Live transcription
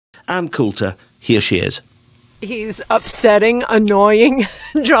I'm Coulter. Here she is. He's upsetting, annoying,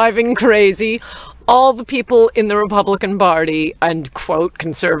 driving crazy all the people in the Republican Party and, quote,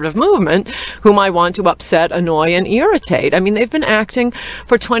 conservative movement, whom I want to upset, annoy, and irritate. I mean, they've been acting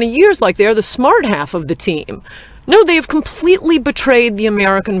for 20 years like they're the smart half of the team. No, they have completely betrayed the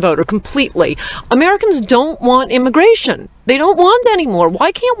American voter, completely. Americans don't want immigration. They don't want any more.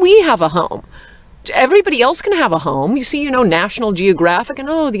 Why can't we have a home? Everybody else can have a home. You see, National Geographic and,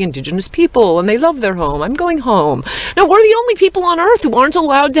 the indigenous people, and they love their home. I'm going home. No, we're the only people on earth who aren't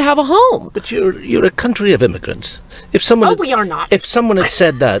allowed to have a home. But you're a country of immigrants. If someone we are not. If someone had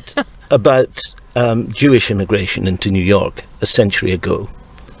said that about Jewish immigration into New York a century ago,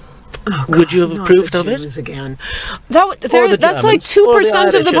 would you have approved of it? Again. That's like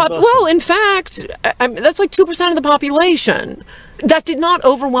 2% of the population. Well, in fact, that's like 2% of the population. That did not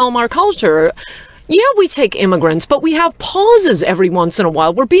overwhelm our culture. Yeah, we take immigrants, but we have pauses every once in a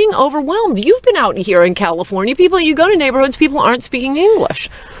while. We're being overwhelmed. You've been out here in California. You go to neighborhoods, people aren't speaking English.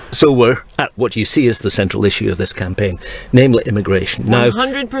 So we're at what you see as the central issue of this campaign, namely immigration.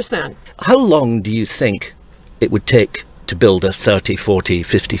 100%. Now, how long do you think it would take to build a 30, 40,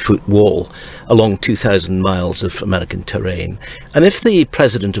 50-foot wall along 2,000 miles of American terrain? And if the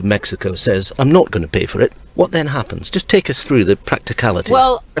president of Mexico says, I'm not going to pay for it, what then happens? Just take us through the practicalities.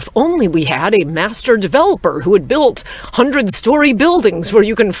 Well, if only we had a master developer who had built 100-story buildings where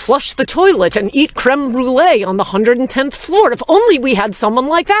you can flush the toilet and eat creme brulee on the 110th floor. If only we had someone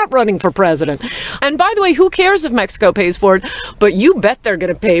like that running for president. And by the way, who cares if Mexico pays for it? But you bet they're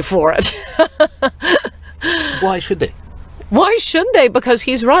going to pay for it. Why should they? Why should they? Because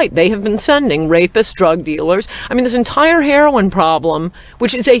he's right. They have been sending rapists, drug dealers. I mean, this entire heroin problem,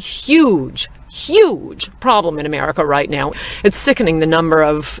 which is a huge problem in America right now. It's sickening, the number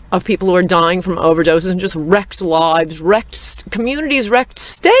of people who are dying from overdoses and just wrecked lives, wrecked communities, wrecked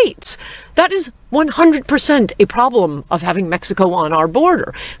states. That is 100% a problem of having Mexico on our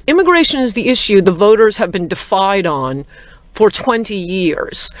border. Immigration is the issue the voters have been defied on for 20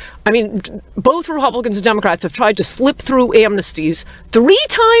 years. I mean, both Republicans and Democrats have tried to slip through amnesties 3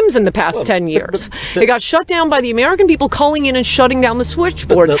 times in the past 10 years. They got shut down by the American people calling in and shutting down the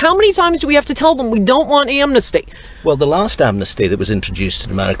switchboards. How many times do we have to tell them we don't want amnesty? Well, the last amnesty that was introduced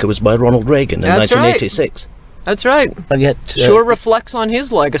in America was by Ronald Reagan in 1986. That's right. And yet... sure reflects on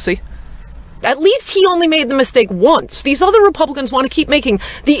his legacy. At least he only made the mistake once. These other Republicans want to keep making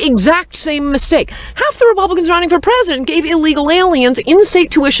the exact same mistake. Half the Republicans running for president gave illegal aliens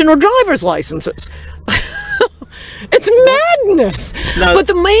in-state tuition or driver's licenses. It's madness. No. But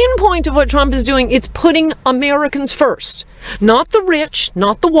the main point of what Trump is doing, it's putting Americans first. Not the rich,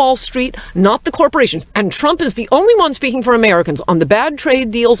 not the Wall Street, not the corporations. And Trump is the only one speaking for Americans on the bad trade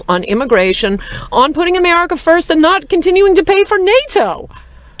deals, on immigration, on putting America first and not continuing to pay for NATO.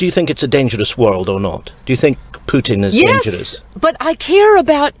 Do you think it's a dangerous world or not? Do you think Putin is dangerous? Yes, but I care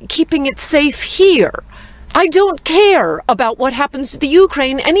about keeping it safe here. I don't care about what happens to the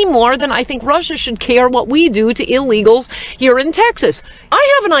Ukraine any more than I think Russia should care what we do to illegals here in Texas.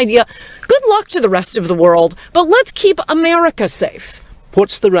 I have an idea. Good luck to the rest of the world, but let's keep America safe.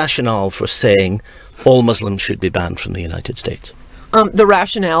 What's the rationale for saying all Muslims should be banned from the United States? The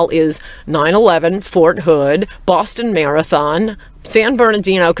rationale is 9/11, Fort Hood, Boston Marathon, San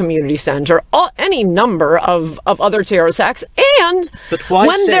Bernardino Community Center, any number of other terrorist acts, and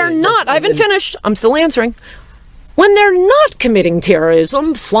when they're not, I haven't finished, I'm still answering, when they're not committing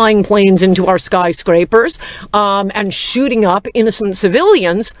terrorism, flying planes into our skyscrapers, and shooting up innocent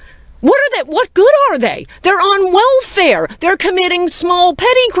civilians, what are they? What good are they? They're on welfare. They're committing small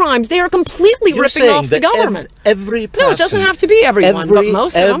petty crimes. They are completely ripping off the government. Every person, no, it doesn't have to be everyone, but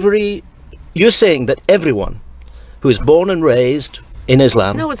most of them. You're saying that everyone who is born and raised in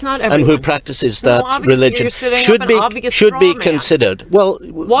Islam, no, it's not everyone, and who practices that religion should be considered. Well,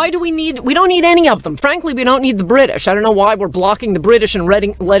 why do we don't need any of them. Frankly, we don't need the British. I don't know why we're blocking the British and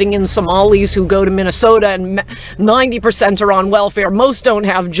letting in Somalis who go to Minnesota, and 90% are on welfare. Most don't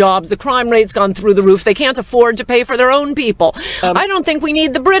have jobs. The crime rate's gone through the roof. They can't afford to pay for their own people. I don't think we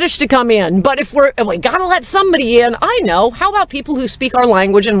need the British to come in, but if we gotta let somebody in, I know. How about people who speak our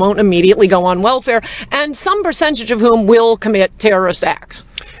language and won't immediately go on welfare, and some percentage of whom will commit terrorist acts?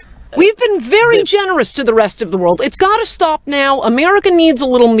 We've been very generous to the rest of the world. It's got to stop now. America needs a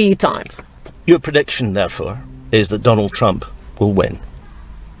little me time. Your prediction, therefore, is that Donald Trump will win.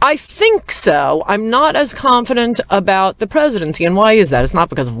 I think so. I'm not as confident about the presidency. And why is that? It's not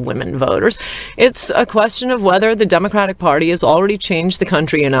because of women voters. It's a question of whether the Democratic Party has already changed the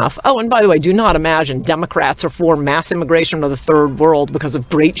country enough. Oh, and by the way, do not imagine Democrats are for mass immigration to the third world because of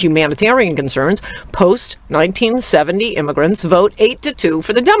great humanitarian concerns. Post-1970 immigrants vote 8-2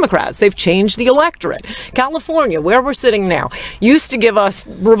 for the Democrats. They've changed the electorate. California, where we're sitting now, used to give us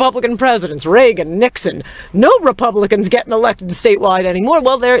Republican presidents, Reagan, Nixon. No Republicans getting elected statewide anymore.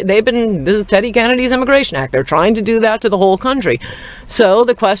 Well, this is Teddy Kennedy's Immigration Act. They're trying to do that to the whole country. So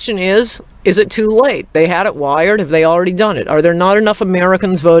the question is it too late? They had it wired. Have they already done it? Are there not enough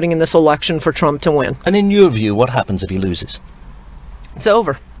Americans voting in this election for Trump to win? And in your view, what happens if he loses? It's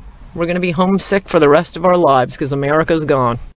over. We're going to be homesick for the rest of our lives because America's gone.